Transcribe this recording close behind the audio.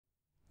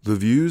The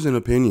views and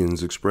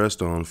opinions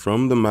expressed on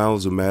From the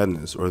Mouths of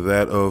Madness are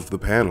that of the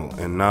panel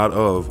and not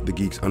of the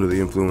Geeks Under the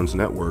Influence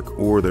Network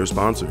or their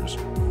sponsors,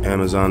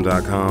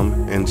 Amazon.com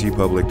and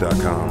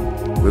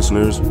tpublic.com.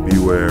 Listeners,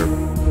 beware.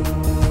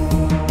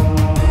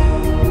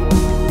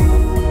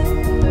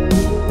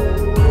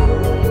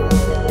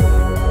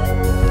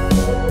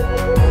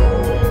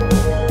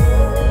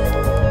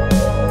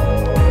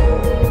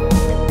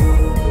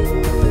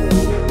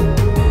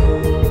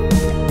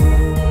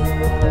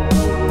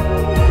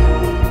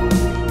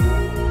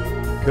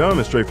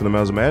 Coming straight from the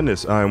Mouths of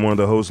Madness, I am one of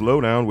the hosts,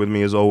 Lowdown. With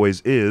me, as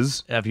always,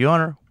 is... F.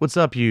 Honor. What's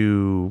up,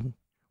 you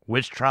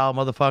witch trial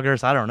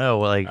motherfuckers? I don't know.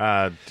 Like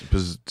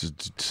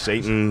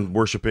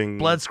Satan-worshipping...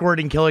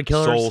 blood-squirting killers.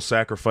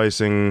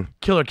 Soul-sacrificing...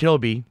 Kill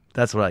bee.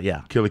 That's what,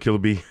 yeah. Killer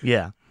bee.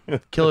 Yeah.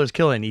 Killers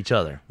killing each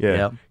other. Yeah.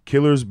 Yep.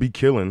 Killers be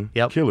killing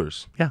Yep.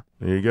 killers. Yeah.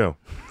 There you go.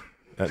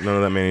 None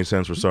of that made any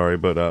sense. We're sorry,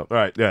 but all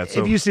right. Yeah.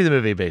 So, if you see the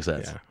movie, it makes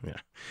sense. Yeah.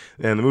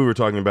 And the movie we're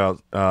talking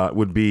about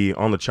would be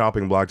on the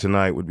chopping block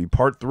tonight. Would be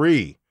part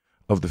 3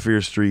 of the Fear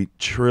Street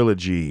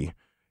trilogy.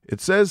 It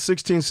says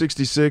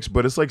 1666,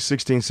 but it's like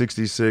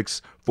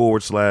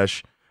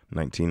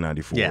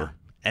 1666/1994. Yeah.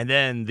 And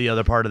then the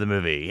other part of the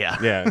movie. Yeah.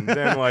 Yeah. And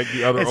then like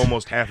the other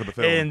almost half of the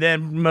film. And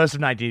then most of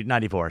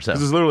 1994. So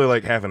this is literally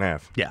like half and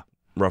half. Yeah.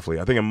 Roughly.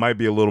 I think it might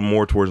be a little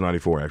more towards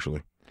 94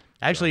 actually.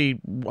 I actually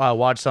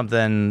watched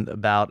something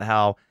about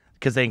how,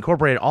 because they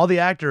incorporated all the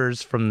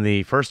actors from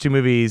the first 2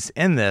 movies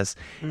in this,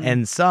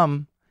 and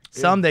some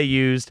they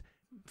used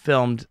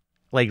filmed,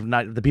 like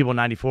the people in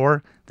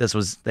 94,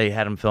 they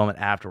had them film it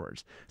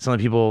afterwards. Some of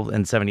the people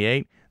in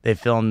 78, they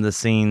filmed the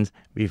scenes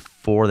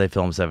before they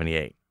filmed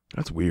 78.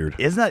 That's weird.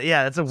 Isn't that?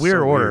 Yeah, that's a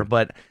weird order,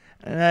 but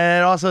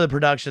also the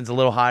production's a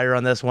little higher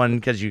on this one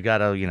because you got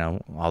to,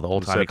 all the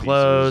old-timey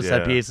clothes,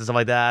 set pieces, and stuff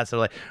like that. So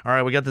like, all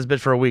right, we got this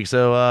bitch for a week,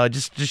 so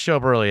just show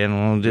up early and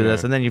we'll do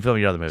this, and then you film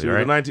your other movie, See,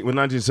 right? With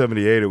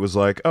 1978, it was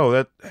like, oh,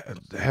 that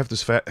half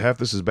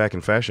this is back in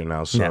fashion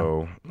now,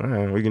 so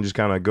we can just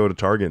kind of go to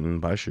Target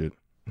and buy shit.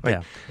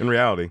 Like, in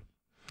reality.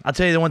 I'll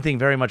tell you the one thing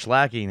very much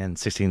lacking in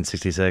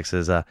 1666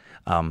 is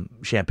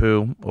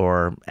shampoo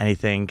or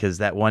anything, because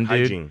that one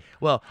dude. Hygiene.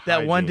 Well,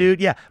 that one dude,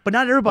 yeah, but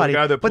not everybody.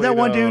 Well, but that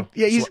one dude,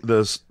 yeah, he's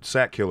the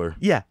sack killer.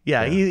 Yeah.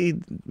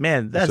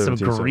 Man, that's some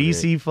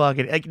greasy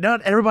fucking. Like,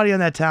 not everybody in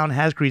that town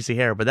has greasy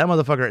hair, but that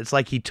motherfucker, it's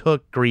like he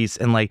took grease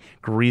and like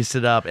greased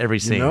it up every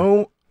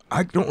scene.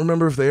 I don't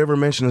remember if they ever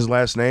mentioned his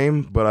last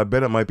name, but I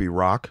bet it might be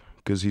Rock,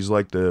 because he's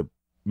like the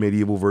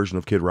medieval version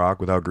of Kid Rock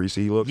with how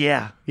greasy he looks.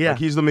 Yeah. Like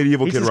he's the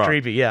medieval Kid Rock.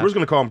 Creepy, yeah. We're just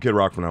gonna call him Kid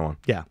Rock from now on.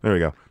 Yeah. There we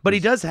go. But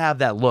he does have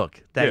that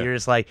look that you're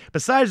just like,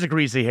 besides the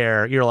greasy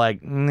hair, you're like,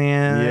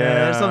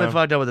 there's something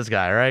fucked up with this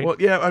guy, right? Well,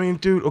 yeah, I mean,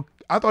 dude,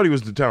 I thought he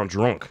was the town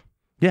drunk.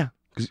 Yeah.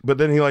 But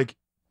then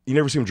you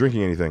never see him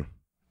drinking anything.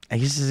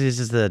 He's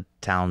just the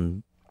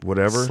town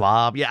whatever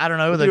slob. Yeah, I don't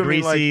know, the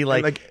greasy,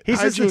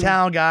 he's just the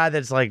town guy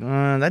that's like,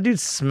 that dude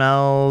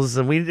smells.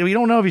 And we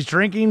don't know if he's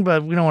drinking,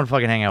 but we don't want to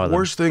fucking hang out with him.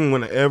 Worst thing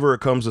whenever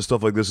it comes to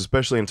stuff like this,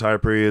 especially in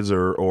time periods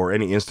or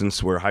any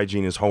instance where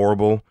hygiene is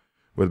horrible,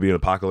 whether it be an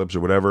apocalypse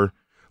or whatever,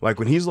 like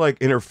when he's like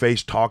in her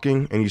face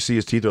talking and you see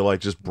his teeth are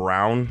like just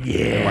brown,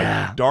 and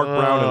like dark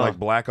brown and like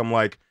black, I'm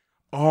like,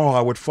 oh,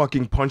 I would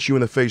fucking punch you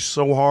in the face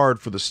so hard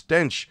for the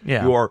stench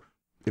you are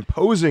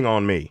imposing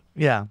on me.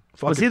 Yeah.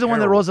 Was he the one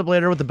that rolls up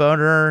later with the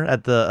boner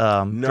at the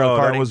drug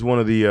party? That was one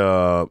of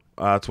the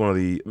that's one of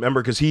the,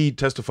 remember, because he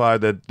testified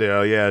that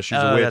she's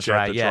a witch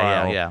at the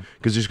trial. Yeah.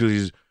 Because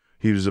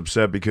he was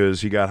upset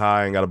because he got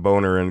high and got a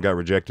boner and got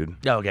rejected.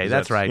 Okay,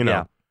 that's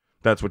right.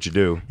 That's what you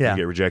do. Yeah. You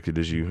get rejected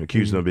as you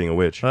accuse them of being a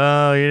witch.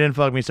 Oh, you didn't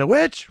fuck me, so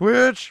witch.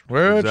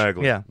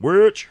 Exactly. Yeah.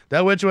 Witch.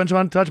 That witch went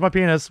to touch my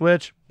penis.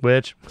 Witch.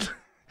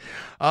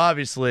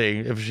 Obviously,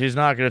 if she's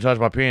not going to touch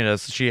my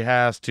penis, she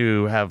has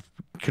to have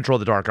control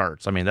the dark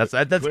arts. I mean, that's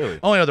the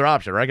only other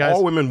option, right, guys?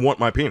 All women want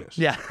my penis.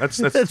 Yeah. That's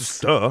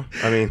just duh.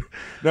 I mean,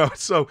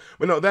 that's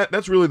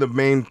really the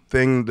main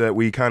thing that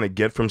we kind of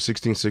get from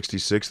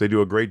 1666. They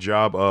do a great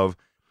job of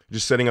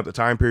just setting up the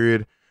time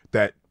period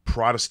that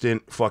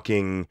Protestant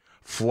fucking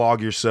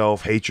flog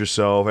yourself, hate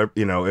yourself.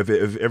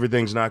 If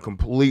everything's not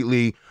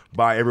completely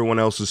by everyone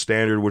else's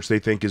standard, which they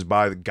think is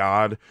by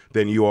God,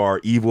 then you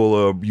are evil,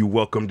 or you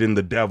welcomed in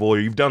the devil, or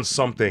you've done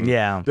something.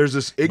 Yeah. There's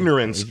this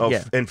ignorance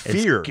and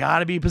fear. It's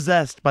gotta be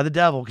possessed by the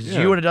devil, because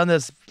you would have done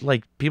this,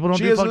 like, people don't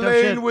she do fucked up shit.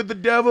 She has lain with the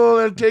devil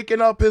and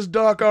taken up his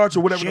dark arts,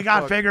 or whatever. She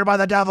got fingered by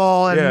the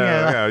devil.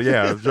 And,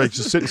 yeah. Like,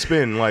 just sit and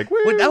spin, like,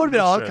 that would have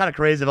been all kind of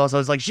crazy if also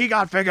it's like, she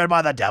got fingered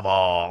by the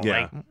devil.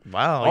 Yeah. Like,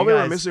 wow. All they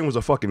were missing was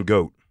a fucking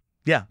goat.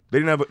 Yeah. They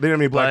didn't have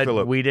any Black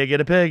Phillip. We did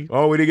get a pig.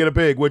 Oh, we did get a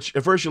pig, which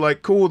at first you're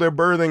like, cool, they're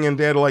birthing and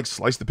they had to like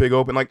slice the pig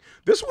open. Like,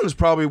 this one is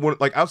probably one,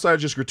 like, outside of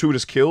just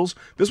gratuitous kills,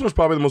 this one's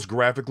probably the most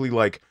graphically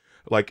like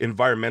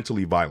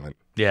environmentally violent.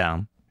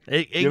 Yeah.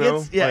 It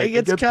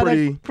gets kind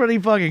of pretty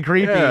fucking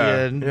creepy.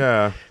 And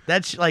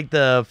that's like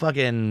the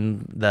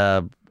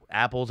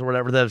apples or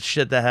whatever, the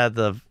shit that had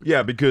the...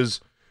 Yeah, because...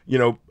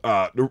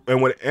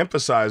 and what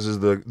emphasizes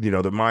the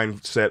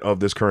mindset of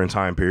this current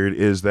time period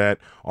is that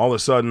all of a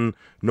sudden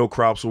no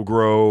crops will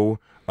grow,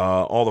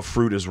 All the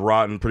fruit is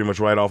rotten pretty much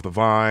right off the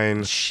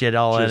vine. Shit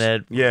all in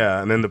it.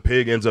 Yeah, and then the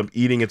pig ends up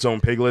eating its own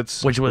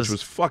piglets, which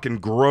was fucking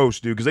gross,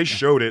 dude, because they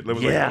showed it. It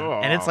was like,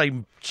 oh. And it's like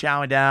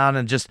chowing down,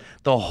 and just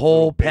the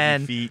whole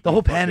pen,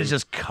 is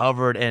just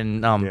covered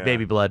in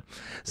baby blood.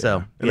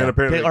 So, and then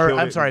apparently,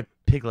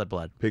 piglet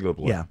blood. Piglet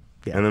blood. Yeah.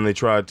 And then they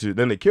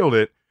killed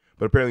it,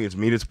 but apparently its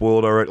meat had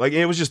spoiled already. Like,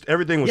 it was just,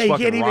 everything was fucking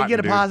rotten, you can't even get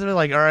a positive,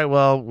 like, all right,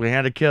 well, we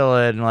had to kill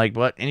it, and like,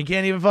 what? And you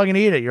can't even fucking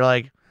eat it. You're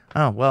like,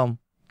 oh, well,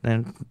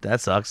 then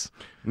that sucks.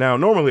 Now,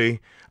 normally,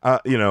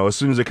 as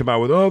soon as they come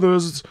out with,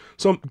 there's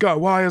some God,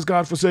 why has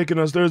God forsaken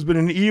us? There's been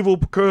an evil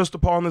cursed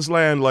upon this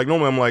land. Like,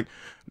 normally I'm like,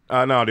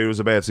 no, dude, it was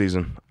a bad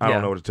season. I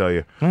don't know what to tell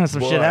you.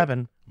 Some shit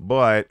happened.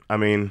 But, I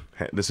mean,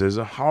 this is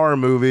a horror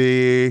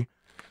movie.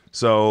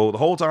 So the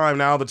whole time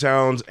now the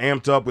town's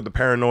amped up with the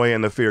paranoia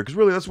and the fear. Because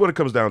really, that's what it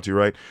comes down to,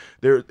 right?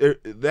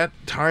 That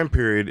time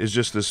period is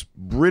just this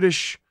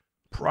British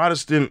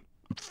Protestant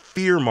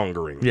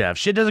fear-mongering. Yeah, if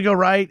shit doesn't go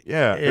right,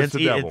 it's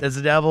the devil. It's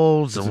the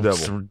devil.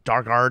 Some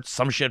dark arts,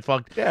 some shit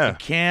fucked. Yeah. It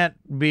can't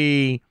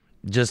be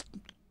just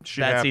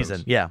shit bad happens.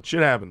 season. Yeah.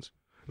 Shit happens.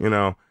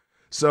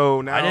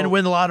 So now I didn't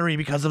win the lottery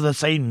because of the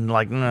Satan.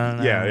 Like,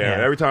 yeah.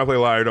 Every time I play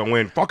lottery, I don't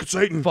win. Fucking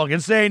Satan.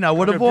 Fucking Satan. I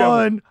would have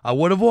won. I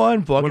would have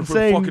won. Fucking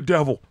Satan. Fucking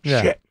devil.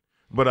 Yeah. Shit.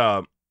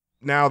 But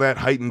now that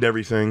heightened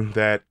everything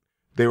that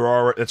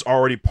it's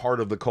already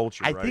part of the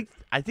culture.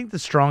 I think the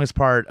strongest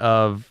part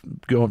of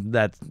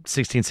that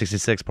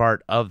 1666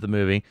 part of the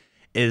movie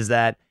is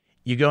that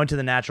you go into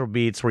the natural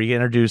beats where you get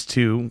introduced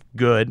to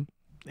Good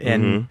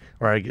and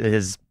or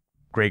his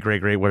great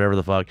whatever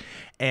the fuck,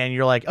 and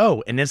you're like,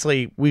 oh, and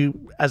instantly we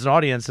as an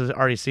audience has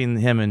already seen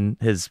him and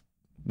his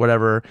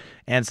whatever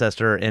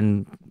ancestor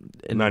in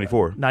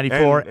 94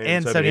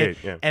 and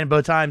 78 and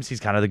both times he's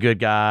kind of the good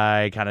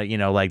guy, kind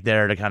of like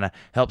there to kind of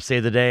help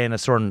save the day in a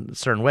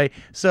certain way.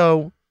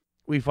 So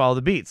we follow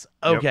the beats.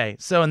 Okay,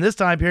 so in this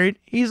time period,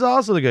 he's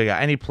also the good guy,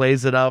 and he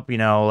plays it up,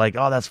 like,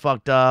 oh, that's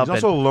fucked up.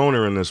 He's also a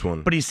loner in this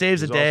one, but he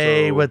saves the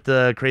day with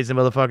the crazy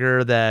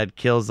motherfucker that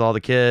kills all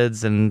the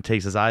kids and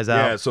takes his eyes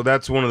out. Yeah, so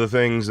that's one of the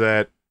things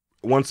that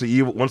once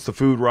the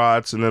food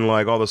rots, and then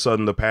like all of a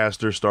sudden the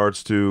pastor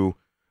starts to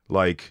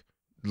like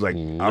I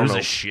don't know.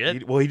 His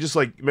shit. He just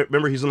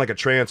remember he's in like a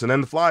trance, and then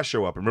the flies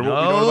show up. Remember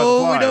what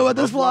we know about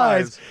those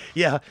flies.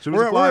 Yeah,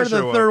 we're in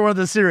the third one of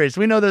the series.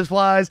 We know there's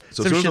flies.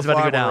 So some shit's about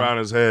to go down around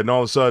his head, and all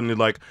of a sudden you're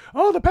like,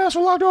 oh, the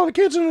pastor locked all the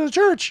kids into the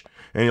church,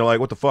 and you're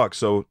like, what the fuck?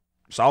 So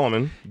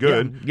Solomon,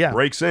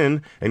 breaks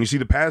in, and you see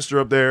the pastor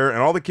up there, and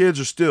all the kids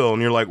are still,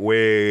 and you're like,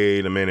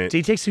 wait a minute. Did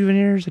he take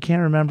souvenirs? I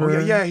can't remember.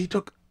 Oh, yeah, he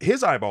took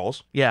his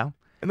eyeballs. Yeah.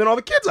 And then all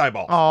the kids'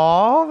 eyeballs.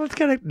 Oh, that's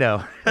kind of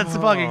that's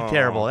fucking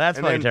terrible. That's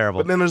fucking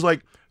terrible. But then there's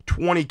like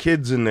 20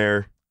 kids in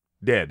there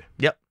dead.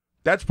 Yep.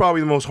 That's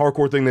probably the most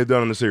hardcore thing they've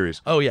done in the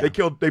series. Oh, yeah. They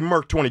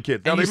murked 20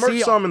 kids. Now, they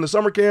murked some in the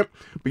summer camp,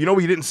 but you know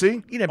what you didn't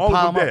see? You didn't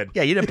pile them up.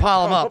 Yeah, you didn't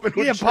pile them up.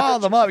 You didn't pile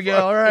them up. You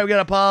go, all right, we got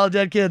a pile of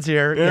dead kids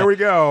here. There we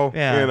go.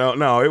 Yeah.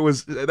 No,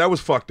 that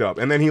was fucked up.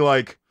 And then he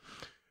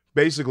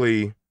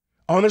basically,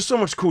 and there's so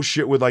much cool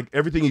shit with like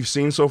everything you've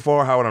seen so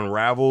far, how it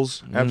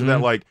unravels. After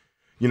that,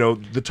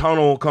 the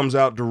tunnel comes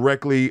out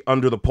directly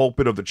under the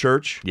pulpit of the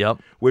church. Yep.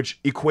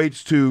 Which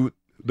equates to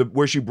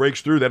where she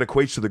breaks through, that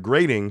equates to the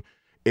grating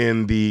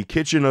in the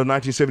kitchen of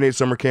 1978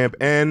 summer camp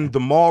and the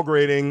mall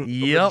grating.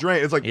 Yep.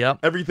 Drain. It's like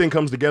everything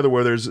comes together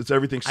where it's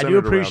everything centered I do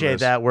appreciate around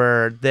this. that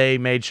where they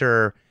made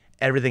sure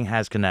everything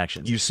has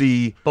connections. You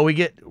see, but we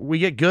get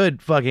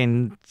Good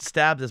fucking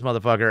stab this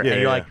motherfucker, and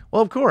you're like,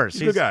 well, of course,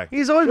 he's a good guy.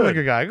 He's always been a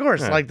good guy, of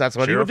course. Like that's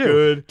what Sheriff he would do.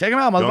 Good. Take him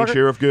out, motherfucker. Young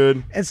Sheriff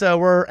Good. And so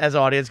we're as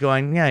an audience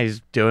going, yeah,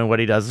 he's doing what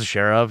he does as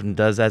sheriff and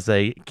does as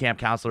a camp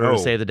counselor to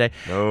save the day.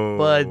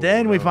 But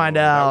then we find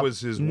out that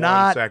was his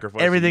not one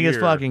sacrifice everything is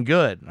fucking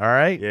good. All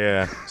right.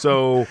 Yeah.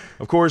 So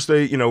of course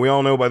we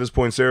all know by this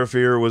point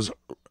Seraphir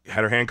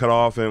had her hand cut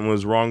off and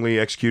was wrongly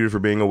executed for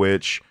being a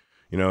witch.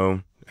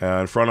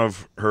 In front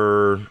of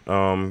her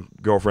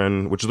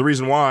girlfriend, which is the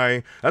reason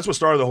why. That's what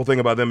started the whole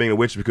thing about them being a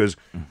witch, because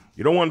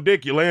you don't want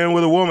dick, you're laying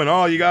with a woman.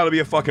 Oh, you got to be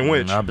a fucking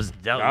witch. It's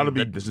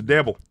the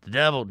devil. The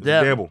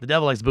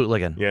devil likes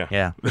bootlicking.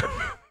 Yeah.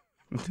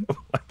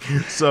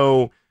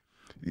 So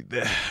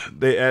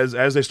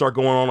as they start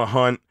going on a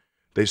hunt,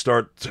 they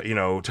start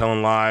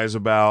telling lies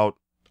about,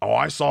 oh,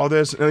 I saw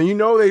this. And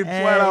they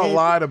flat out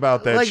lied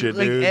about that shit,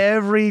 dude.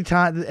 Every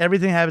time,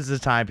 everything happens this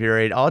time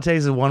period. All it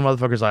takes is one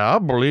motherfucker's like, I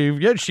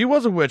believe, she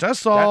was a witch. I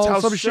saw some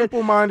shit. That's how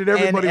simple-minded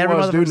everybody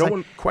was, dude. No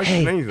one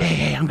questioned anything.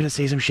 Hey, I'm going to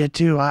say some shit,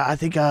 too. I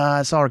think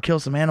I saw her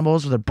kill some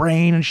animals with her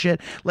brain and shit.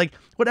 Like,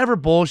 whatever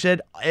bullshit,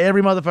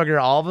 every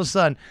motherfucker all of a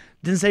sudden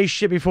didn't say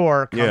shit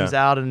before, comes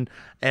out and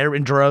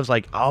in droves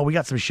like, oh, we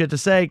got some shit to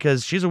say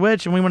because she's a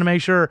witch and we want to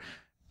make sure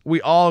we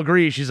all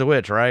agree she's a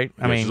witch, right?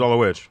 I mean, she's all a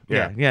witch.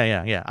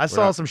 Yeah. I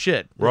saw some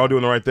shit. We're all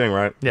doing the right thing,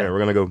 right? Yeah. We're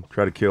gonna go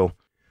try to kill.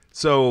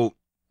 So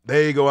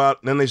they go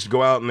out, and then they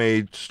go out and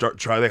they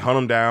they hunt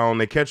them down.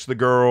 They catch the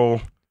girl.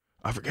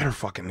 I forget her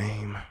fucking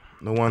name.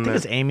 The one I think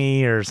it's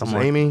Amy or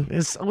something. Amy?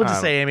 We'll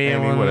just say Amy.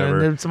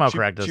 Whatever. Somehow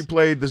correct us. She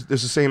played this.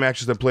 This is the same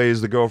actress that plays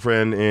the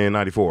girlfriend in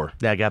 '94.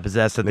 That got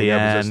possessed at the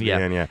end.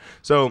 Yeah.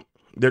 So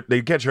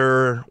they catch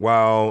her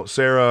while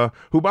Sarah,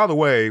 who, by the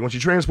way, when she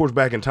transports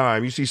back in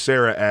time, you see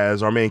Sarah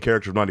as our main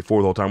character of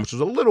 94 the whole time, which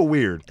was a little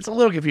weird. It's a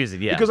little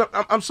confusing, yeah. Because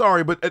I'm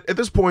sorry, but at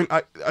this point,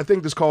 I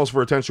think this calls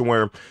for attention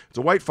where it's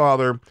a white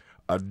father,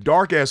 a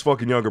dark-ass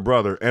fucking younger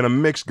brother, and a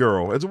mixed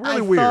girl. It's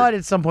really weird. I thought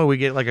at some point we'd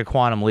get like a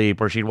quantum leap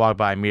where she'd walk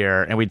by a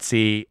mirror and we'd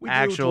see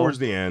towards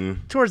the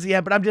end. Towards the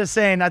end, but I'm just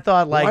saying, I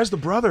thought like... Why is the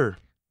brother?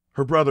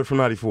 Her brother from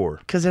 94.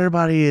 Because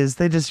everybody is,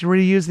 they just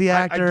reuse the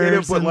actors. I get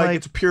it, but like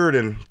it's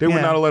Puritan. They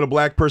would not let a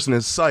black person in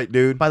sight,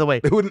 dude. By the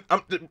way, they wouldn't.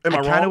 Am I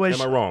wrong?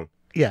 Am I wrong?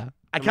 Yeah,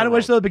 I kind of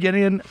wish though at the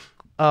beginning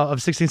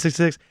of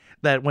 1666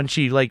 that when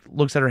she like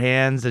looks at her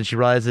hands and she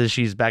realizes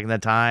she's back in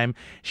that time,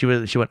 she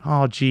went,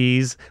 oh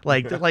geez,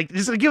 like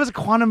just give us a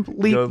quantum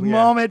leap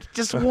moment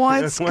just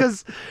once,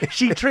 because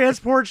she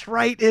transports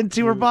right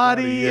into her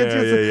body.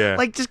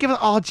 Like just give it,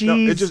 oh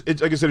geez. No,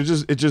 like I said,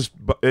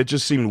 it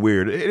just seemed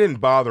weird. It didn't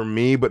bother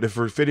me, but if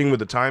we're fitting with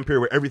the time period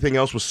where everything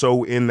else was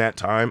so in that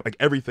time, like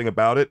everything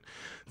about it,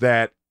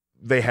 that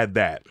they had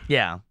that.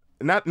 Yeah.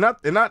 Not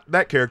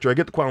that character. I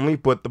get the quantum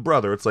leap, but the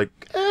brother, it's like.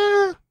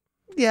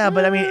 Yeah,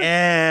 but I mean,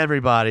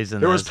 everybody's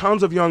in There was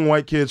tons of young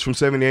white kids from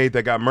 78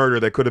 that got murdered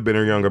that could have been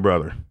her younger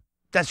brother.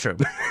 That's true.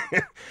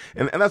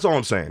 and that's all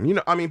I'm saying. You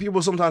know, I mean,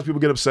 sometimes people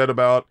get upset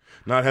about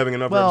not having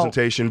enough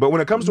representation, but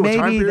when it comes to a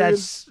time period... Maybe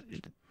that's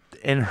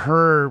in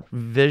her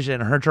vision,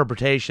 her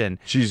interpretation.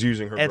 She's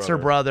using her brother. It's her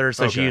brother,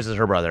 so she uses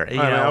her brother. You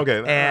know?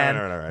 Okay. And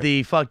all right.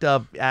 the fucked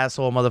up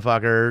asshole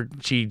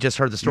motherfucker, she just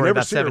heard the story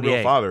about 78. You never see her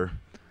real father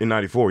in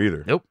 94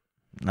 either. Nope.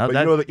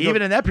 No,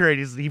 even in that period,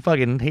 he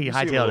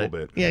hightailed it.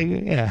 Bit.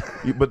 Yeah.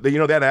 But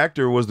that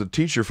actor was the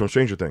teacher from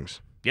Stranger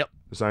Things. Yep.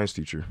 The science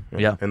teacher.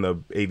 Yeah. And the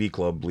AV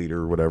club leader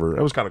or whatever.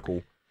 That was kind of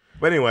cool.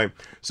 But anyway,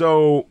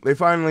 so they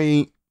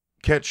finally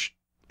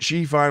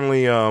she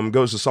finally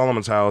goes to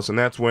Solomon's house, and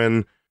that's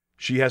when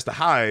she has to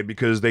hide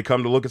because they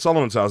come to look at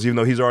Solomon's house, even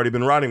though he's already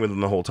been riding with them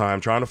the whole time,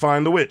 trying to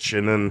find the witch.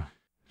 And then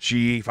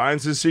she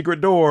finds his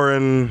secret door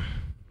and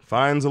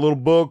finds a little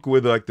book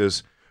with like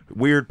this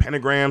weird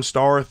pentagram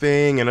star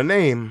thing and a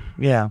name.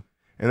 Yeah.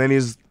 And then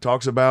he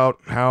talks about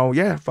how,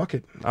 fuck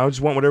it. I just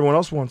want what everyone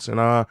else wants.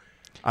 And I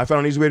found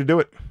an easy way to do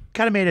it.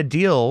 Kind of made a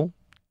deal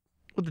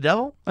with the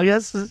devil, I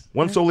guess.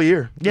 One soul a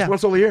year. Yeah. Just one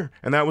soul a year.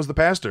 And that was the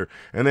pastor.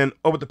 And then,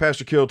 but the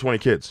pastor killed 20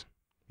 kids.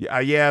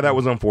 Yeah, that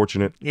was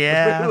unfortunate.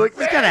 Yeah. Like,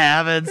 this kind of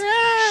happens.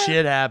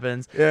 Shit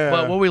happens. Yeah.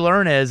 But what we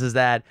learn is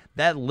that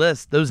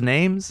list, those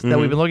names that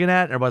we've been looking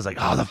at, everybody's like,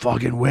 oh, the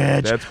fucking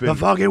witch. The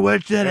fucking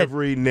witch did it.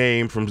 Every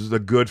name from the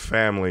good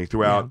family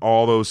throughout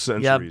all those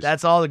centuries. Yep,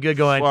 that's all the good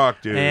going.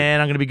 Fuck, dude. And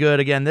I'm going to be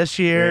good again this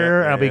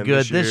year. I'll be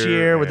good this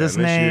year with this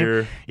name.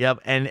 Year.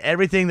 Yep. And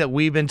everything that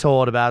we've been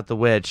told about the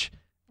witch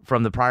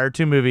from the prior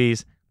two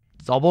movies,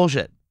 it's all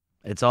bullshit.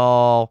 It's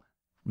all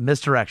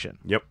misdirection.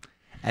 Yep.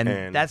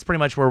 And that's pretty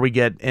much where we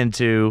get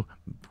into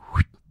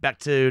back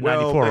to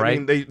 94, right? I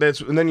mean,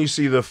 and then you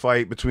see the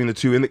fight between the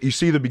two, and you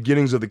see the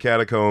beginnings of the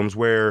catacombs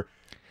where,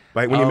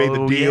 like when you made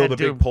the deal, the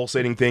big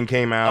pulsating thing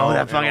came out. Oh,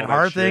 that fucking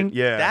heart thing?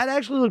 Yeah. That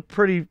actually looked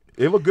pretty...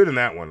 It looked good in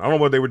that one. I don't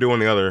know what they were doing in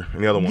the other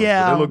one.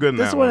 Yeah. But they look good in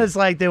that one. This one is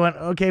like they went,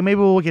 okay,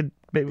 maybe we could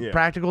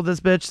practical this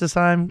bitch this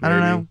time. I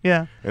don't know.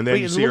 Yeah. And then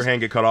you see her hand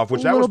get cut off,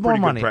 which that was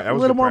pretty good. A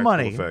little more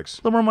money. Effects.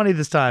 A little more money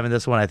this time in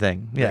this one, I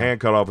think. Yeah. The hand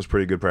cut off was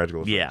pretty good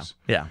practical effects.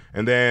 Yeah.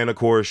 And then, of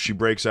course, she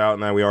breaks out,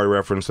 and that we already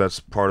referenced. That's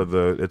part of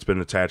it's been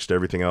attached to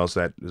everything else.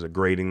 That is a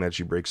grating that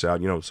she breaks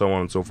out, so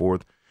on and so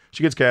forth.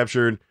 She gets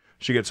captured.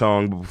 She gets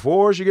hung. But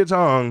before she gets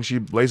hung, she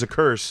lays a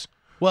curse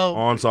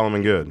on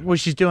Solomon Good. What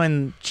she's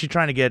doing, she's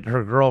trying to get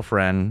her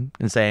girlfriend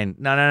and saying,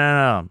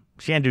 no.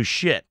 She can't do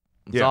shit.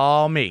 It's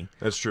all me.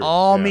 That's true.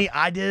 All me.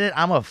 I did it.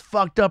 I'm a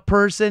fucked up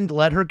person.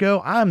 Let her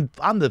go. I'm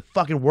the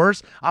fucking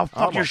worst. I'll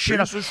fuck your shit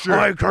up.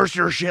 I curse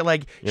your shit.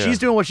 Like she's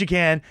doing what she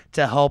can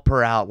to help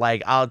her out.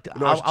 Like I'll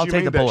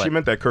take the bullet. She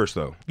meant that curse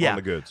though. On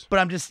the goods.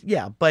 But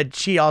but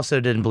she also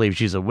didn't believe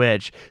she's a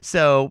witch.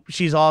 So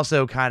she's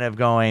also kind of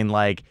going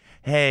like,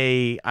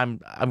 hey, I'm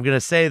gonna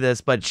say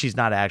this, but she's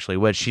not actually a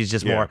witch. She's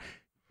just more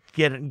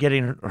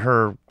getting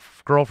her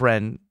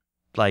girlfriend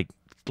like.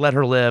 Let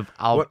her live.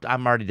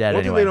 I'm already dead anyway.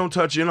 One thing they don't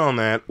touch in on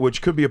that,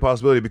 which could be a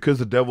possibility, because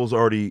the devil's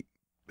already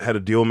had a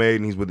deal made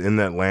and he's within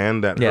that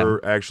land, that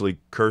her actually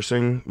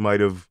cursing might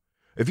have...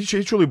 If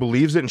she truly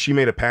believes it and she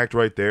made a pact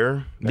right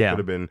there, that could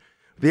have been...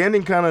 The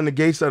ending kind of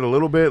negates that a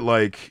little bit,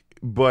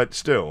 but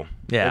still.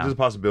 Yeah. It's a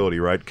possibility,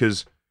 right?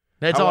 Because...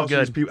 It's all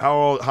good.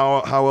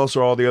 How else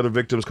are all the other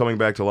victims coming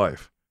back to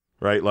life?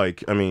 Right?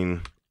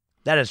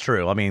 That is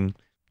true. I mean...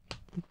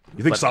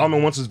 You think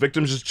Solomon wants his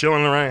victims just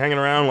chilling around, hanging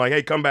around, like,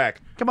 hey, come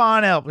back. Come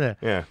on, help.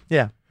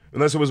 Yeah.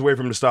 Unless it was a way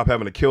for him to stop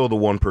having to kill the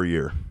one per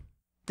year.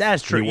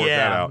 That's true. He worked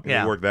that out.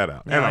 He worked that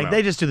out. Yeah,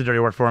 they just do the dirty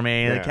work for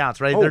me, and it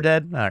counts, right? They're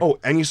dead. Right. Oh,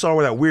 and you saw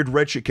where that weird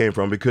red shit came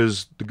from,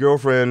 because the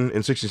girlfriend in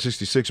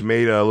 1666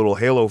 made a little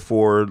halo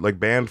for,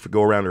 band to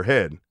go around her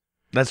head.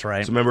 That's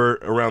right. So remember,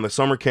 around the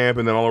summer camp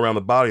and then all around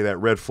the body, that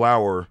red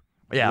flower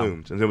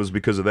bloomed, and it was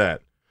because of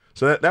that.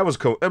 So that was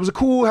cool. That was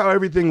cool how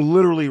everything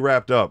literally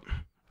wrapped up.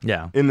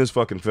 Yeah. In this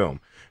fucking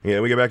film. Yeah,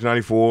 we get back to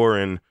 94,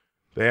 and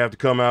They have to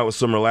come out with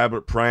some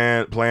elaborate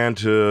plan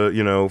to,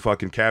 you know,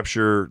 fucking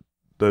capture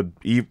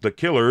the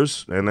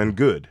killers, and then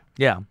Good.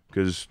 Yeah.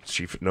 Because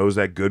she knows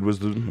that Good was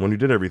the one who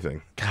did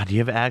everything. God, do you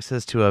have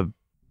access to a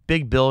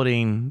big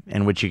building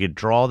in which you could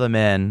draw them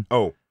in?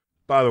 Oh,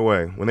 by the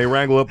way, when they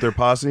wrangle up their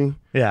posse,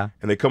 Yeah.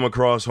 and they come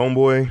across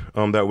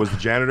Homeboy, that was the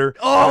janitor.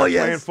 Oh,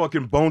 yes. Playing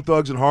fucking Bone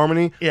Thugs and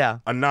Harmony. Yeah.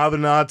 Another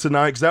nod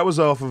tonight, because that was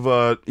off of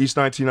East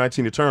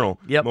 1919 Eternal.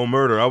 Yep. Mo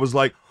Murder. I was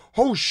like,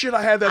 oh shit,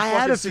 I had that fucking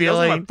had a CD. That was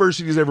one of my feeling- first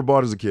CDs I ever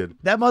bought as a kid.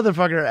 That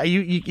motherfucker,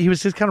 he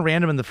was just kind of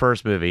random in the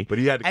first movie. But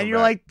he had to come And you're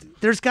back.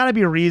 like, there's got to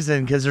be a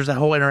reason, because there's a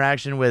whole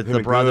interaction with Him the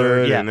and brother.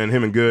 Good, Yeah. and then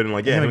him and Good, and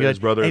like, yeah, him and his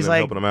brother, and he's then like,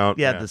 helping him out.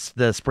 Yeah,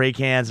 the spray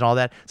cans and all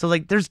that. So,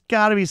 like, there's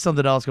got to be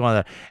something else going on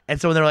there. And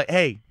so when they're like,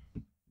 hey,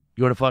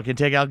 you want to fucking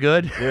take out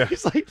Good? Yeah.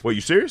 He's like, What, you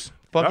serious?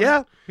 fuck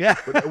No. yeah.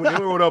 But when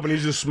he rode up and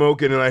he's just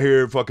smoking, and I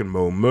hear fucking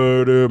Mo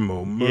Murder,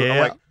 Mo Murder. Yeah. I'm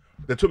like,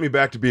 that took me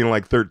back to being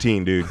like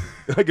 13, dude.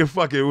 Like,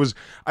 it was.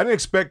 I didn't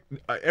expect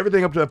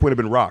everything up to that point had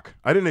been rock.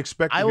 I didn't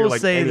expect to I hear will like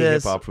say any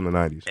this. hip hop from the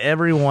 90s.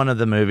 Every one of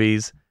the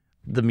movies,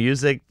 the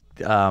music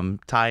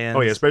tie-ins.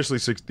 Oh yeah, especially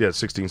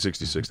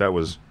 1666. That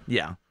was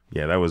Yeah.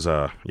 that was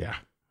yeah.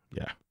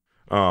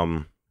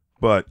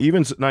 But even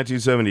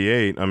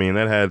 1978, I mean,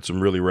 that had some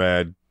really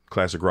rad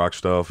classic rock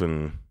stuff,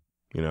 and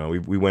you know,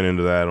 we went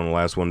into that on the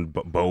last one.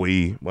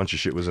 Bowie, a bunch of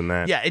shit was in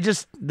that. Yeah, it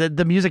just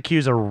the music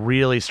cues are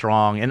really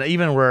strong, and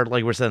even where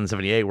like we're saying in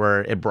 '78,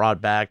 where it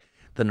brought back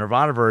the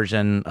Nirvana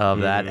version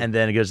of that, and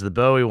then it goes to the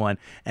Bowie one,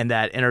 and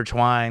that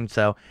intertwine.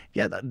 So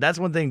yeah, that's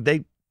one thing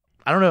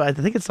I don't know. I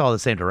think it's all the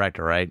same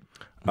director, right?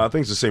 I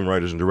think it's the same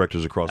writers and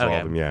directors across all Okay.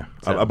 of them. Yeah,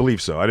 So- I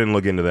believe so. I didn't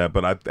look into that,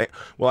 but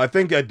I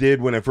think I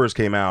did when it first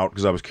came out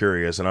because I was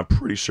curious, and I'm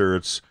pretty sure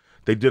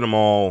they did them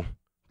all.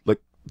 Like,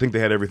 I think they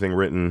had everything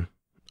written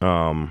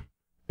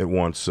at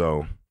once.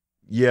 So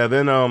yeah,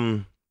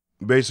 then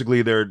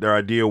basically their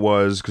idea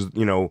was, because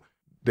you know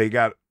they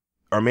got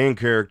our main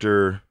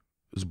character's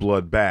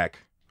blood back.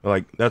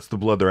 Like, that's the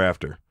blood they're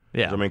after.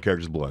 Yeah. Our main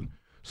character's blood.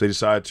 So they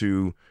decide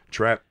to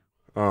trap.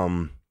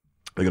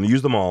 They're gonna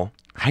use them all.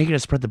 How are you gonna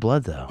spread the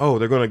blood though? Oh,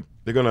 they're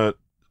gonna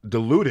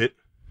dilute it,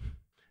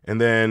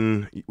 and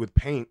then with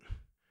paint,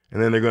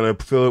 and then they're gonna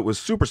fill it with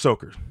super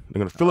soakers. They're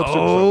gonna fill up super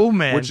soakers,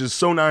 man. which is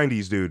so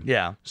 90s, dude.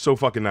 Yeah. So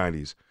fucking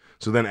 90s.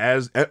 So then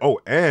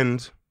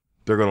and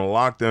they're gonna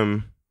lock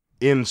them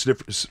in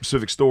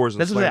specific stores.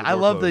 And That's what slam I door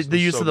love closed. the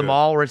It's use so of the good.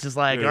 mall where it's just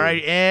like, Yeah. all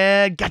right,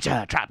 and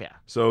gotcha, trap ya.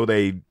 So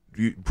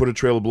you put a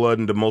trail of blood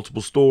into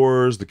multiple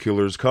stores. The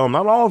killers come.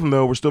 Not all of them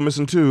though. We're still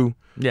missing 2.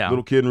 Yeah.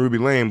 Little Kid and Ruby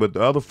Lane, but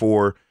the other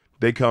 4,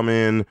 they come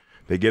in,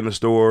 they get in the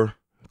store,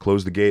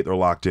 close the gate, they're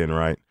locked in,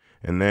 right?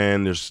 And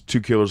then there's 2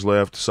 killers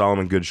left.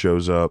 Solomon Good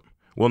shows up.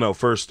 Well, no,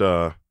 first,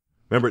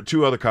 remember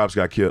 2 other cops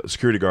got killed,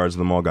 security guards in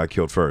the mall got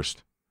killed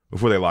first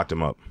before they locked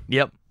him up.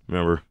 Yep.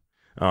 Remember?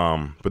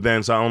 But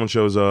then Solomon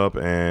shows up,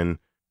 and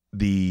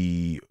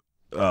the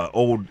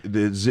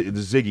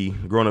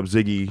Ziggy, grown-up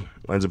Ziggy,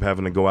 ends up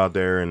having to go out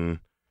there and,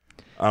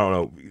 I don't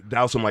know,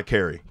 douse him like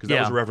Carrie, because that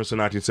was a reference to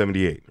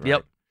 1978. Right?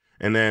 Yep.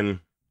 And then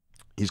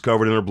he's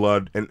covered in her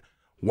blood. And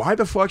why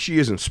the fuck she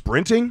isn't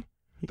sprinting?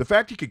 The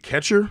fact he could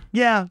catch her.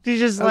 Yeah, she's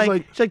just I was like,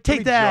 like, she's like, let take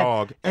me that,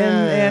 jog.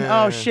 and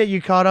oh shit,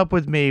 you caught up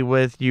with me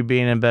with you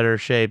being in better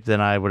shape than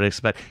I would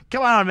expect.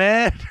 Come on,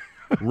 man.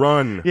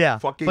 Run. Yeah,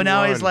 Fucking but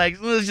now run. he's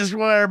like, let's just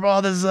wear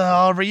all this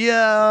all over you.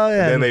 And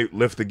And then they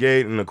lift the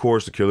gate, and of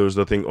course the killers,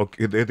 the thing,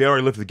 okay, they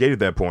already lifted the gate at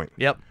that point.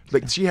 Yep.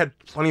 Like, she had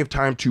plenty of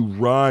time to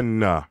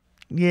run.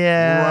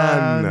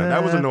 Yeah. Run.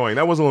 That was annoying.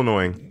 That was a little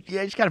annoying.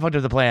 Yeah, you just kind of fucked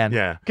up the plan.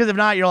 Yeah. Because if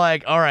not, you're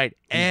like, all right,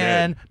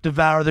 dead.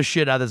 devour the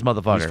shit out of this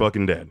motherfucker. He's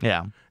fucking dead.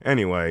 Yeah.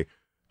 Anyway,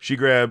 he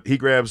grabs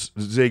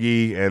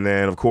Ziggy, and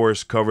then of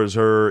course covers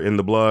her in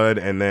the blood,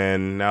 and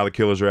then now the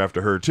killers are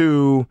after her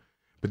too.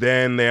 But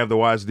then they have the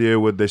wise idea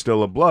with they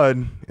still have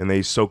blood, and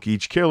they soak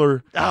each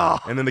killer, Oh,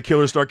 and then the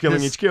killers start killing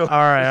this- each killer. All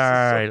right, This is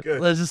all so right.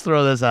 good. Let's just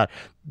throw this out.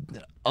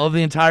 Of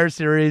the entire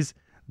series,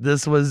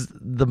 this was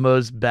the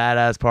most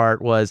badass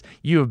part. Was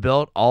you have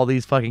built all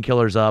these fucking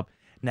killers up.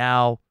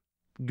 Now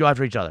go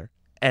after each other,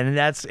 and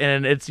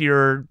it's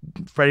your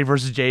Freddy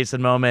versus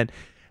Jason moment.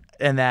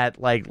 And that,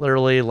 like,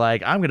 literally,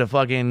 like, I'm gonna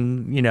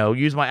fucking,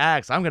 use my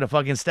axe. I'm gonna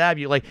fucking stab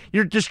you. Like,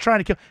 you're just trying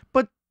to kill,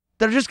 but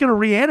they're just gonna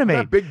reanimate.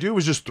 That big dude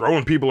was just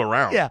throwing people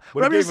around. Yeah,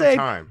 but but I'm it gave just him saying,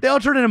 time. they all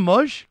turn into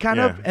mush, kind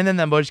Yeah. of, and then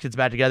that mush gets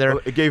back together.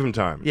 Well, it gave him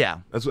time. Yeah.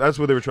 That's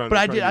what they were trying. But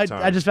they were trying to give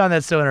I time. just found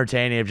that so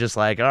entertaining. Of just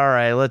like, all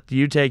right, let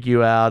you take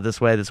you out this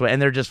way,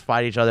 and they're just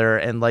fight each other,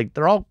 and like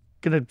they're all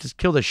gonna just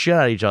kill the shit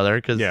out of each other.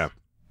 Because yeah,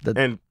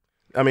 and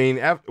I mean,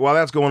 while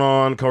that's going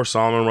on, of course,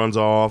 Solomon runs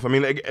off. I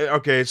mean,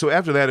 okay, so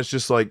after that, it's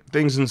just like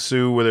things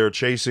ensue where they're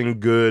chasing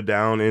Good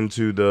down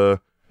into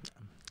the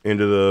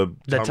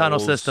tunnel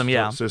tunnels, system,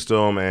 yeah.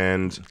 system,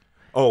 and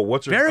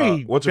what's her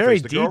Very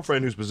face? The deep.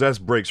 girlfriend who's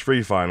possessed breaks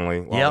free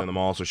finally while Yep. in the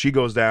mall, so she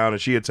goes down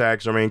and she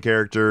attacks our main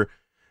character,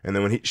 and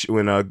then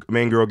when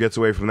main girl gets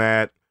away from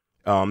that,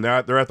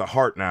 they're at the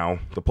heart now,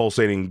 the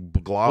pulsating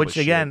glob. which of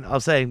shit. again, I'll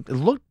say,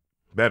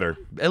 better,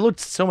 it looked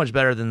so much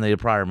better than the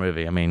prior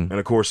movie. I mean, and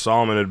of course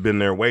Solomon had been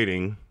there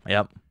waiting.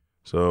 yep.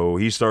 So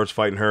he starts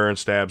fighting her and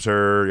stabs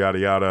her, yada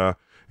yada,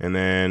 and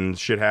then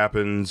shit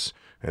happens,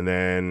 and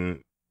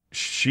then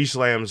she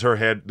slams her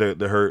head,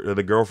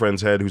 the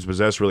girlfriend's head, who's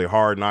possessed, really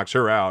hard, knocks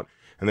her out,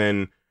 and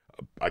then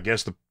I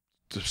guess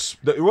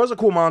it was a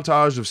cool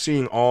montage of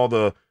seeing all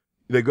the.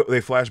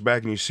 They flash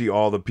back and you see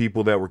all the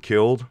people that were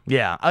killed.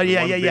 Yeah. Oh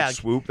yeah, big yeah.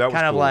 Swoop. That was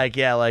kind of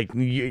cool. like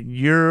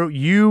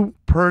you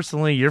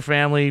personally, your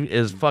family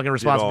is fucking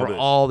responsible for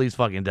all these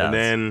fucking deaths.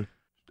 And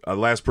then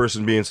last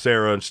person being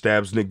Sarah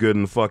stabs Nick Good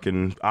in the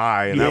fucking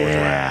eye, and that was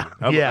rad.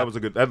 That was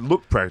a good. That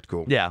looked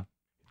practical. Yeah.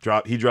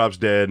 He drops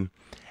dead.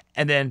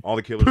 And then all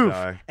the killers poof.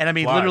 die. And I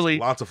mean, flies, literally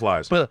lots of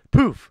flies. But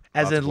poof,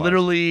 as Lots in of flies.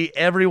 literally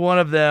every one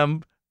of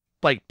them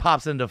like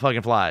pops into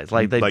fucking flies.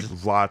 Like they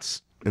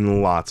lots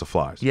and lots of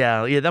flies.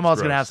 Yeah, them all's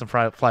gonna have some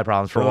fly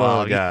problems for a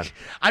while. Oh god!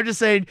 I'm just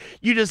saying,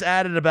 you just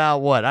added about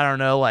what, I don't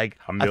know, like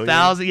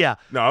 1,000. Yeah.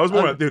 No, it was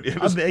more. Dude,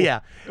 it was, yeah.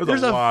 It was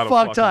There's a lot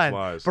fuck of ton.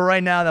 flies. But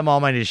right now, them all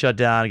might need to shut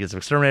down and get some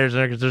exterminators in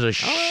there because there's a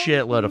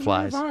shitload of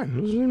flies. Fine.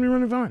 It was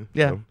running fine.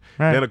 Yeah. So,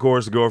 right. Then of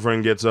course the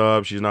girlfriend gets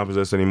up. She's not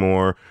possessed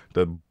anymore.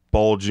 The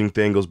bulging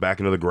thing goes back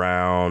into the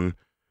ground.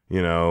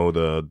 You know,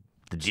 the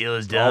deal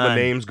is done. All the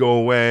names go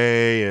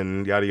away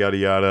and yada yada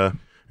yada,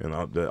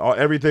 and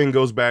everything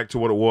goes back to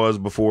what it was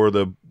before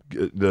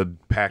the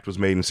pact was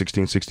made in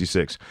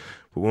 1666.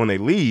 But when they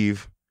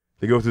leave,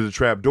 they go through the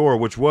trap door,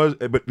 which was,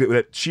 but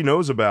that she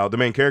knows about, the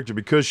main character,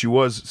 because she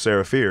was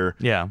Sarah Fear.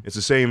 Yeah, it's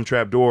the same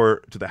trap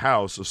door to the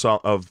house of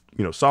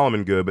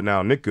Solomon Good, but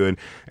now Nick Good,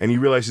 and you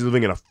realize he's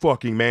living in a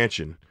fucking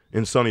mansion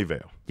in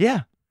Sunnyvale.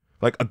 Yeah,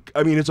 like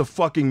I mean, it's a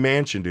fucking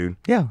mansion, dude.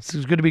 Yeah,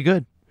 it's good to be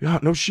good. Yeah,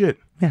 no shit.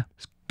 Yeah,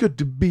 it's good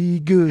to be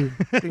good.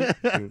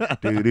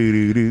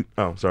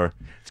 Oh, sorry.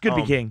 It's good to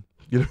be king.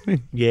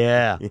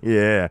 Yeah.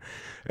 Yeah.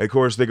 Of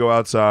course, they go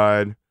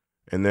outside,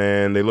 and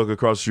then they look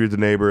across the street at the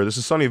neighbor. This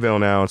is Sunnyvale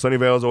now, and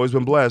Sunnyvale has always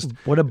been blessed.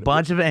 What a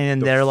bunch of,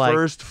 and they're like... The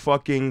first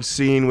fucking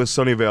scene with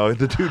Sunnyvale.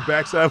 The dude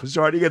backs out of his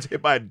yard, he gets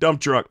hit by a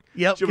dump truck.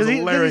 Yep, because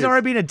he's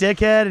already being a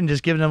dickhead and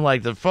just giving him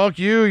like the fuck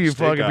you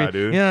fucking... guy,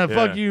 dude. Yeah,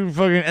 fuck you,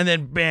 fucking... And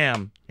then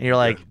bam. And you're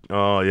like...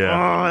 Oh, yeah.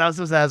 Oh, that was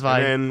so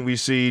satisfying. And then we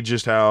see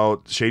just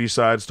how Shady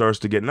Side starts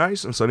to get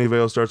nice, and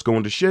Sunnyvale starts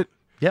going to shit.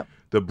 Yep.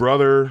 The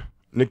brother...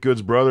 Nick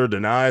Good's brother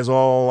denies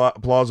all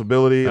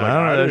plausibility. Like,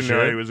 I didn't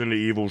know he was into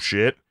evil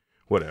shit.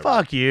 Whatever.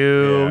 Fuck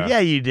you. Yeah,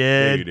 you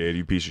did. Yeah, you did.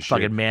 You piece of shit.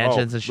 Fucking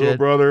mansions and shit. Little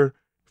brother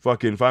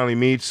fucking finally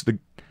meets the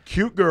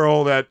cute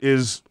girl that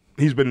he's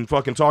been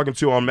fucking talking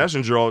to on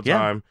Messenger all the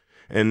time.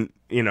 And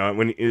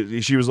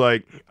when she was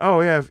like,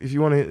 "Oh yeah, if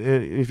you want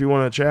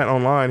to chat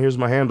online, here's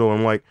my handle."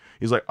 I'm like,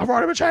 he's like, "I've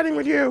already been chatting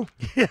with you."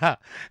 Yeah.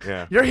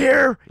 Yeah. You're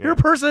here. Yeah. You're a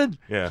person.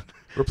 Yeah.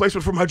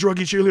 Replacement for my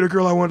druggy cheerleader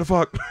girl I wanted to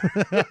fuck.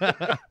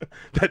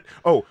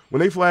 When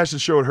they flashed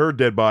and showed her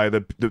dead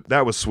body,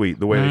 that was sweet.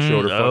 The way they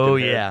showed her fucking Oh,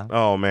 head. yeah.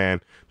 Oh, man.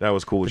 That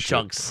was cool as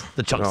shit.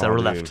 The chunks that were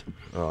left.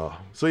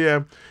 So,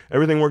 yeah,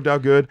 everything worked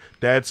out good.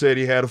 Dad said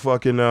he had a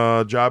fucking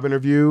job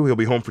interview. He'll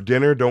be home for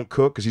dinner. Don't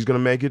cook because he's going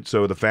to make it.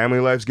 So the family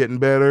life's getting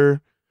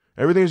better.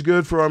 Everything's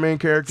good for our main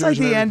characters. It's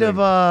like the end of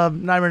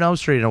Nightmare on Elm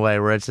Street in a way,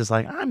 where it's just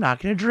like, I'm not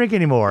going to drink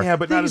anymore. Yeah,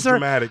 but not as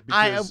dramatic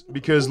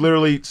because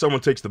literally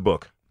someone takes the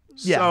book.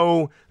 Yeah.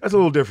 So that's a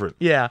little different.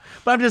 Yeah.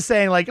 But I'm just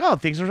saying, like,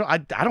 things are, I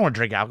don't want to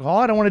drink alcohol.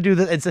 I don't want to do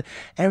this.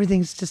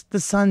 Everything's just, the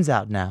sun's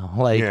out now.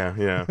 Like,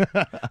 yeah.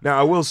 Now,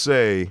 I will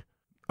say,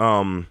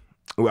 I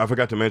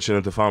forgot to mention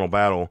at the final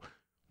battle,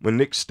 when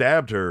Nick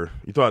stabbed her,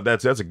 you thought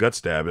that's a gut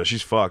stab.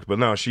 She's fucked. But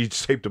no, she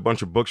taped a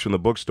bunch of books from the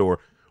bookstore,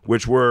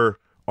 which were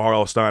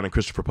R.L. Stein and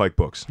Christopher Pike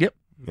books. Yep.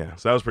 Yeah,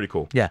 so that was pretty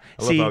cool. Yeah.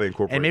 I love how they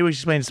incorporate. And maybe we should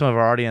explain to some of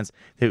our audience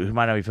who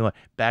might not be familiar.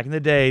 Back in the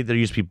day, there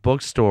used to be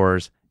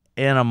bookstores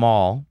in a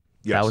mall.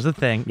 Yes. That was a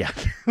thing. Yeah.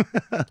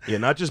 Yeah,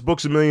 not just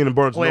Books A Million and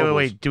Barnes & Noble.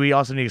 Wait. Do we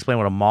also need to explain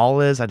what a mall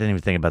is? I didn't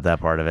even think about that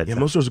part of it. Yeah,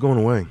 most stores are going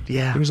away.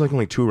 Yeah. I think there's like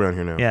only 2 around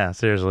here now. Yeah,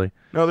 seriously.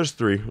 No, there's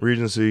 3.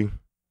 Regency,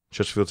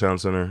 Chesterfield Town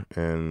Center,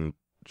 and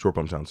Short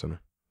Pump Town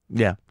Center.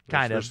 Yeah,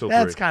 kind of.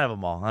 That's kind of a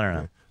mall. I don't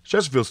know. Yeah.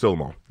 Chesterfield's still a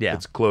mall. Yeah.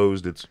 It's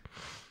closed.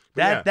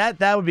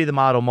 That would be the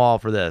model mall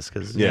for this,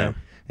 because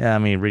I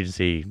mean,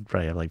 Regency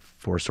probably have like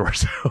 4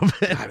 stores open.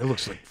 God, it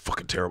looks like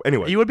fucking terrible.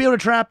 Anyway, you would be able to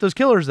trap those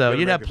killers though.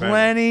 You'd have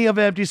plenty of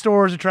empty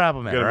stores to trap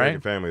them in, right?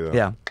 American Family though.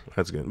 Yeah,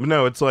 that's good. But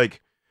no, it's like,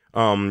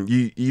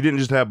 you didn't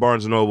just have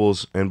Barnes and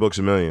Nobles and Books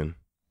A Million.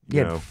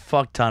 You had a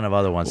fuck ton of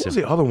other ones. What was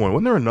the other one?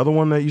 Wasn't there another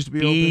one that used to be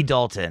B. open?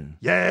 Dalton.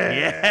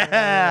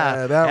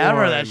 Yeah, that I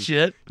remember that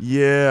shit.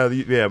 Yeah.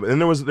 And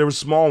there was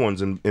small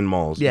ones in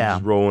malls. Yeah,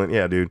 just rolling.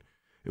 Yeah, dude.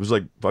 It was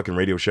like fucking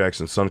Radio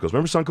Shacks and Suncoast.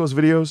 Remember Suncoast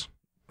videos?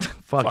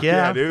 Fuck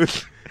yeah, dude.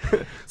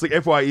 It's like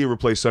FYE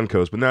replaced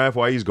Suncoast, but now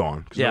FYE's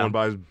gone because no one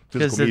buys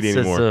physical media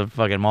anymore. It's a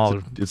fucking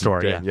mall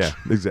store. Yeah,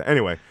 exactly.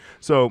 Anyway,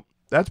 so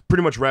that's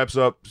pretty much wraps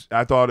up.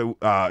 I thought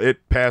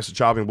it passed the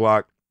chopping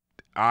block.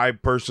 I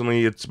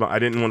personally, I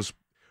didn't want to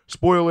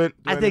spoil it.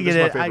 I think it's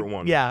my favorite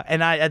one. Yeah,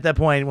 and I at that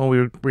point when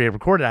we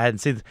recorded, I hadn't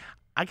seen it.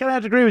 I kind of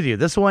have to agree with you.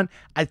 This one,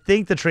 I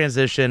think the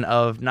transition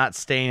of not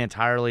staying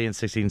entirely in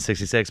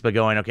 1666, but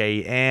going,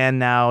 okay, and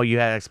now you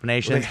had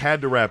explanations. They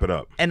had to wrap it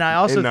up. And I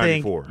also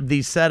think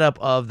the setup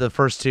of the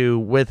first 2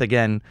 with,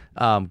 again,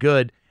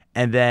 Good,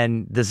 And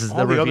then this is all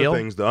the reveal. other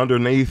things, the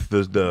underneath,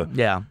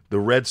 the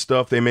red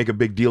stuff they make a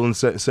big deal in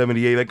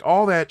 78, like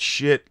all that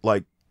shit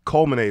like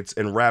culminates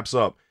and wraps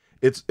up.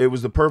 It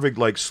was the perfect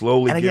like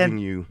slowly giving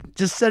you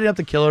just setting up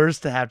the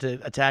killers to have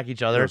to attack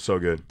each other. That was so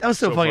good. That was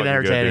so fucking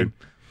entertaining.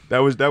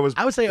 Good, that was.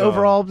 I would say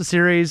overall the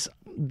series,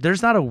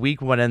 there's not a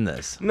weak one in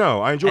this.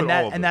 No, I enjoyed all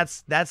of them. And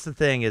that's the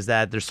thing is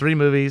that there's 3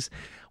 movies.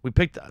 We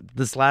picked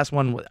this last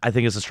one. I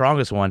think is the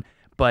strongest one,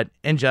 but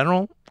in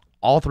general,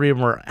 all 3 of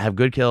them have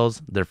good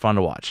kills. They're fun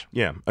to watch.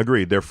 Yeah,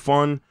 agreed. They're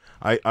fun.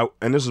 I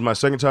and this is my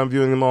second time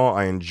viewing them all.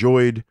 I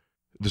enjoyed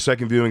the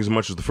second viewing as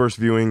much as the first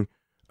viewing.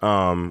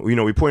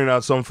 We pointed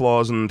out some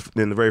flaws in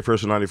the very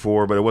first of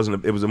 94, but it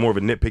wasn't. It was more of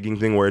a nitpicking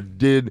thing where it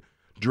did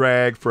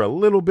drag for a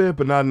little bit,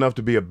 but not enough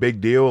to be a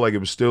big deal. Like it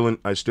was still.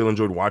 I still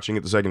enjoyed watching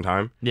it the second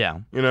time. Yeah,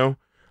 it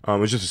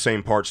was just the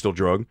same part, still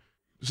drug.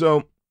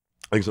 So,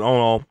 like I said,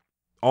 all in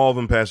all of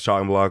them passed the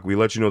chopping block. We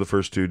let you know the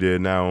first 2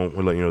 did. Now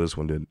we'll let you know this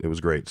one did. It was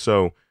great.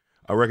 So.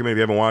 I recommend if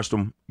you haven't watched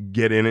them,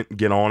 get in it,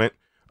 get on it.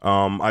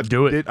 I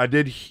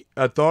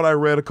thought I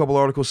read a couple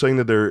articles saying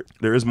that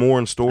there is more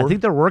in store. I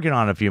think they're working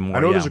on a few more. I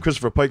know there's a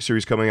Christopher Pike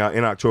series coming out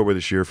in October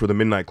this year for the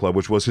Midnight Club,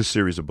 which was his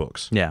series of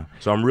books. Yeah.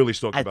 So I'm really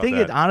stoked about that. I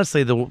think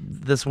honestly,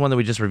 this one that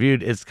we just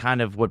reviewed is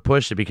kind of what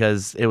pushed it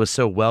because it was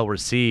so well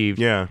received.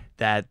 Yeah.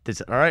 That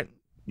it's all right.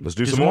 Let's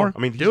do some more. I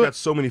mean, he's got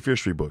so many Fear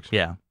Street books.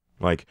 Yeah.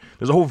 Like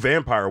there's a whole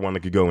vampire one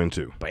that could go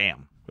into.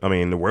 Bam. I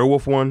mean, the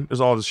werewolf one.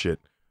 There's all this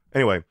shit.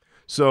 Anyway.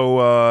 So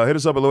hit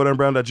us up at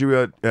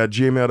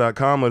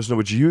lowdownbrown.gmail.com. Let us know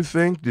what you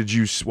think. Did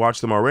you watch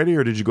them already,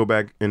 or did you go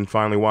back and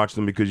finally watch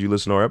them because you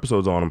listened to our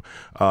episodes on them?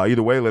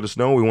 Either way, let us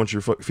know. We want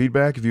your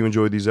feedback if you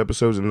enjoyed these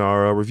episodes and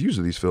our reviews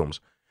of these films.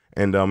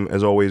 And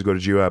as always, go to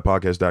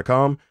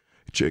goipodcast.com.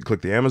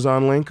 Click the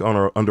Amazon link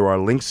under our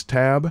links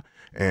tab,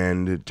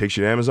 and it takes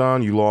you to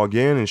Amazon. You log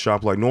in and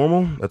shop like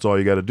normal. That's all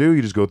you got to do.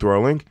 You just go through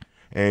our link,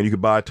 and you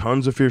can buy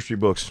tons of Fear Street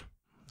books.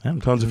 Yeah,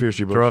 tons of Fear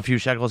Street books. Throw a few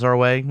shekels our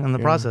way in the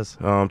process.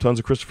 Tons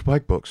of Christopher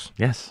Pike books.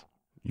 Yes.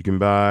 You can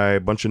buy a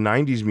bunch of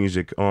 90s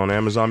music on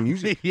Amazon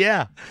Music.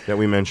 Yeah. That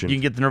we mentioned. You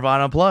can get the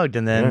Nirvana Unplugged,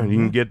 and then... Yeah, you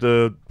can get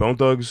the Bone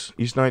Thugs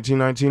East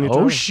 1919.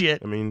 Oh,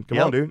 shit. I mean, come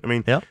on, dude. I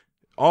mean,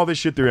 all this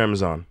shit through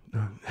Amazon.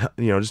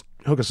 Just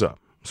hook us up.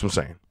 That's what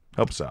I'm saying.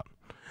 Help us out.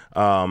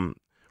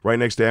 Right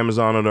next to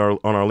Amazon on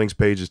our links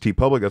page is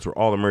TeePublic. That's where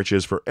all the merch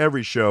is for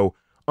every show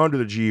under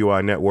the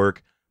GUI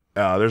network.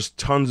 There's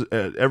tons...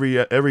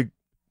 every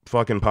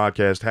fucking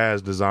podcast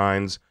has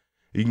designs.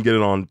 You can get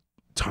it on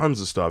tons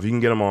of stuff. You can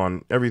get them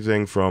on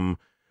everything from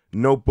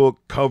notebook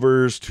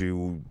covers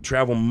to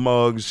travel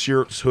mugs,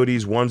 shirts,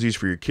 hoodies, onesies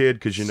for your kid,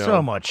 because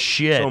so much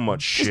shit.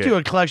 Just do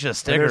a collection of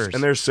stickers.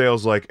 And there's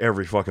sales like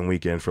every fucking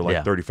weekend for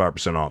like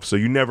 35% off. So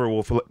you never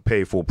will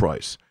pay full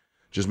price.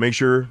 Just make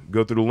sure,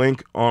 go through the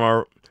link on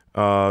our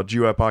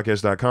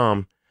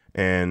GUIpodcast.com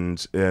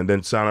and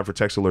then sign up for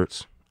text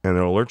alerts, and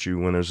it'll alert you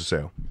when there's a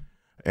sale.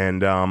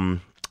 And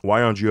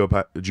why on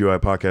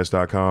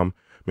GUIpodcast.com.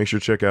 Make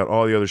sure to check out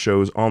all the other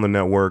shows on the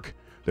network.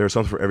 There's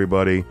something for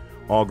everybody.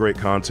 All great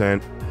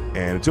content.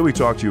 And until we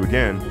talk to you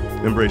again,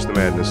 embrace the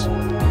madness.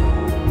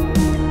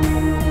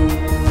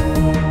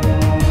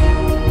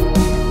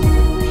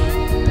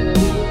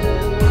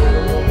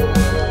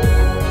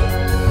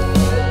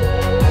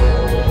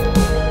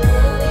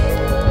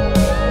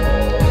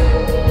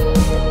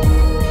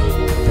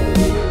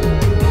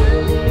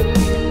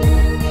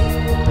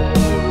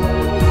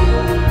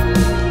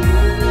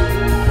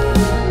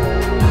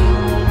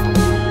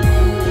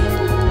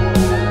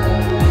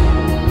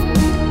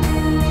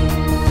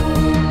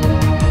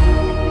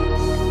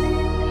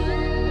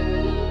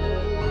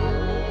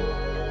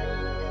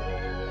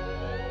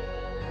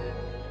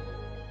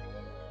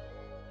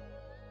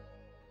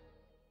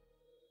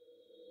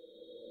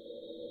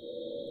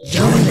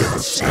 Join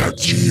us at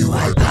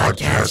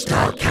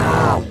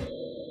GUIpodcast.com.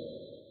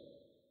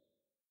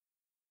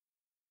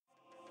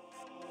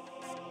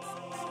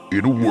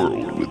 In a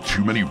world with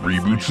too many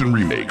reboots and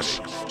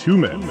remakes, two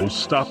men will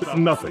stop at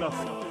nothing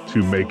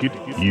to make it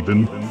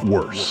even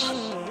worse.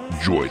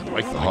 Join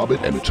Mike the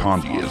Hobbit and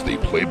Tondi as they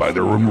play by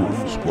their own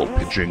rules while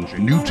pitching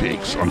new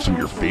takes on some of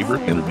your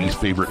favorite and least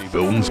favorite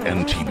films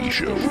and TV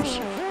shows.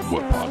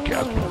 What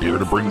podcast would dare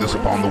to bring this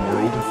upon the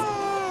world?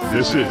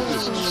 This is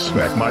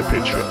Smack My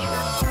Pitch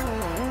Up.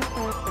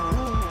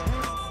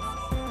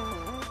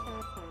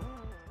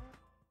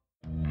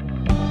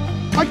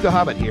 Mike the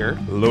Hobbit here,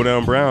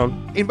 Lowdown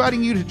Brown,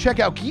 inviting you to check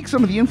out Geek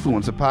Some of the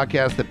Influence, a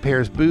podcast that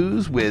pairs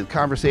booze with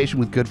conversation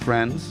with good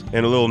friends.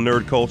 and a little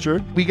nerd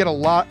culture. We get a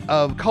lot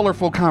of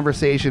colorful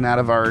conversation out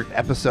of our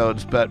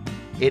episodes, but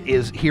it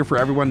is here for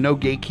everyone, no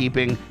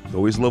gatekeeping.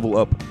 Always level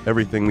up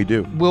everything we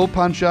do. We'll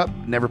punch up,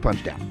 never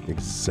punch down.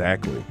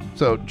 Exactly.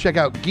 So check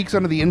out Geeks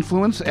Under the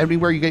Influence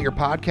anywhere you get your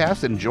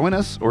podcasts and join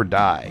us or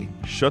die.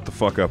 Shut the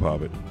fuck up,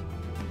 Hobbit.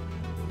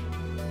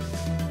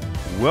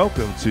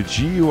 Welcome to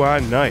GUI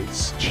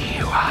Nights.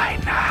 GUI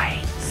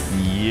Nights.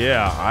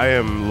 Yeah, I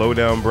am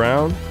Lowdown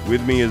Brown.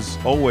 With me as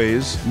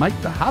always, Mike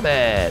the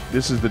Hobbit.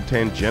 this is the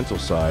tangential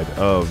side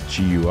of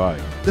GUI.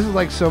 This is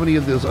like so many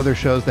of those other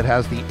shows that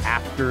has the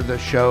after the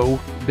show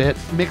bit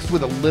mixed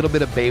with a little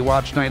bit of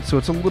Baywatch night, so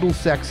it's a little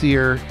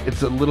sexier.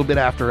 It's a little bit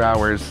after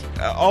hours.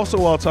 Also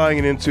while tying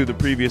it into the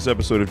previous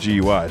episode of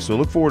GUI. So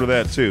look forward to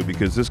that too,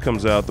 because this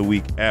comes out the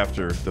week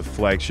after the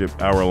flagship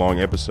hour-long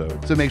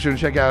episode. So make sure to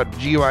check out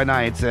GUI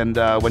nights, and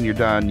when you're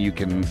done, you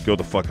can Go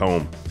the fuck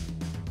home.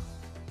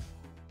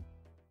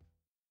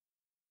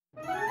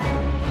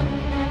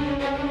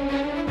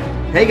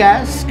 Hey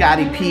guys,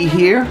 Scotty P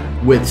here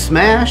with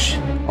Smash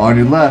on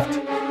your left.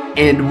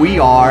 And we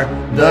are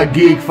the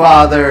Geek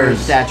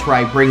Fathers. That's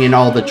right, bringing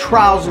all the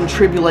trials and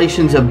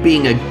tribulations of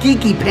being a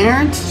geeky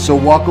parent. So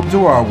welcome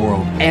to our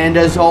world. And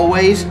as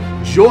always,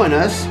 join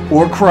us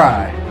Or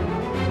cry.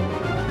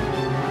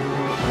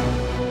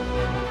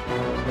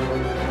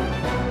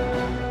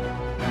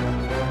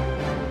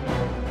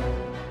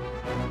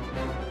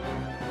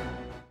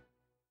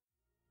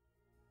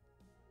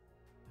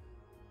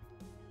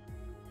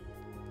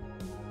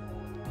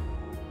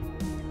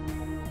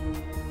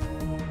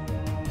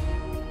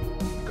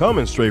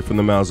 Coming straight from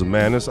the mouths of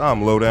madness,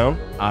 I'm Lowdown.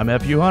 I'm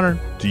FU Hunter.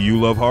 Do you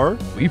love horror?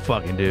 We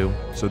fucking do.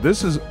 So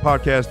this is a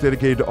podcast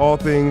dedicated to all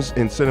things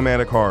in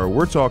cinematic horror.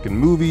 We're talking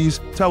movies,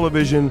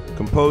 television,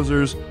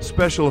 composers,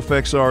 special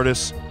effects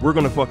artists. We're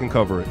gonna fucking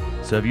cover it.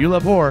 So if you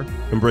love horror,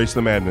 Embrace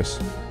the madness.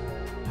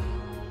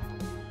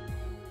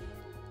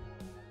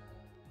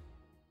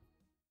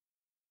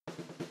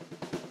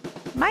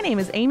 My name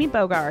is Amy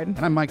Bogard, And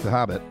I'm Mike the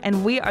Hobbit.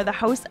 and we are the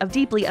hosts of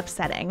Deeply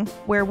Upsetting,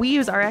 where we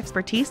use our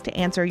expertise to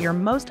answer your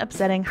most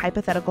upsetting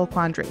hypothetical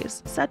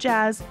quandaries, such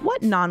as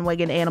what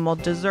non-winged animal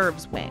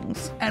deserves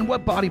wings? And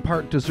what body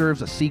part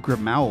deserves a secret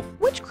mouth?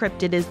 Which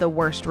cryptid is the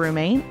worst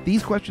roommate?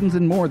 These questions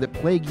and more that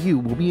plague you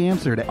will be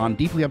answered on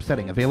Deeply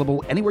Upsetting,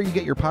 available anywhere you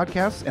get your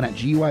podcasts and at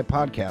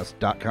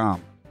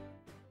GUIPodcast.com.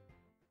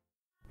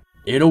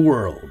 In a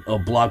world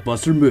of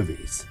blockbuster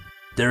movies,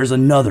 there's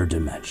another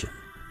dimension.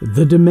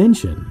 The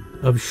dimension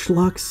of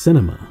schlock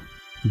cinema.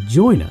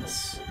 Join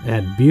us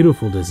at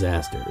Beautiful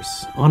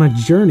Disasters on a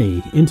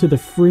journey into the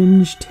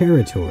fringe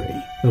territory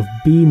of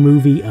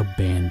B-movie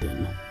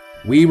abandon.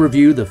 We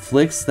review the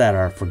flicks that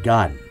are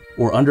forgotten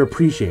or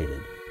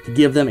underappreciated to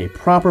give them a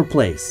proper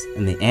place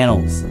in the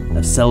annals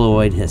of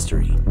celluloid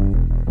history.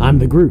 I'm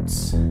the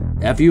Groots,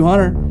 FU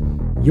Hunter.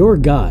 your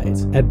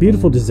guides at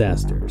Beautiful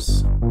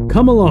Disasters.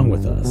 Come along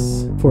with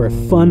us for a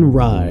fun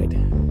ride.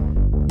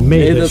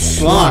 May May the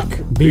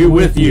schlock be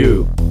with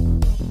you.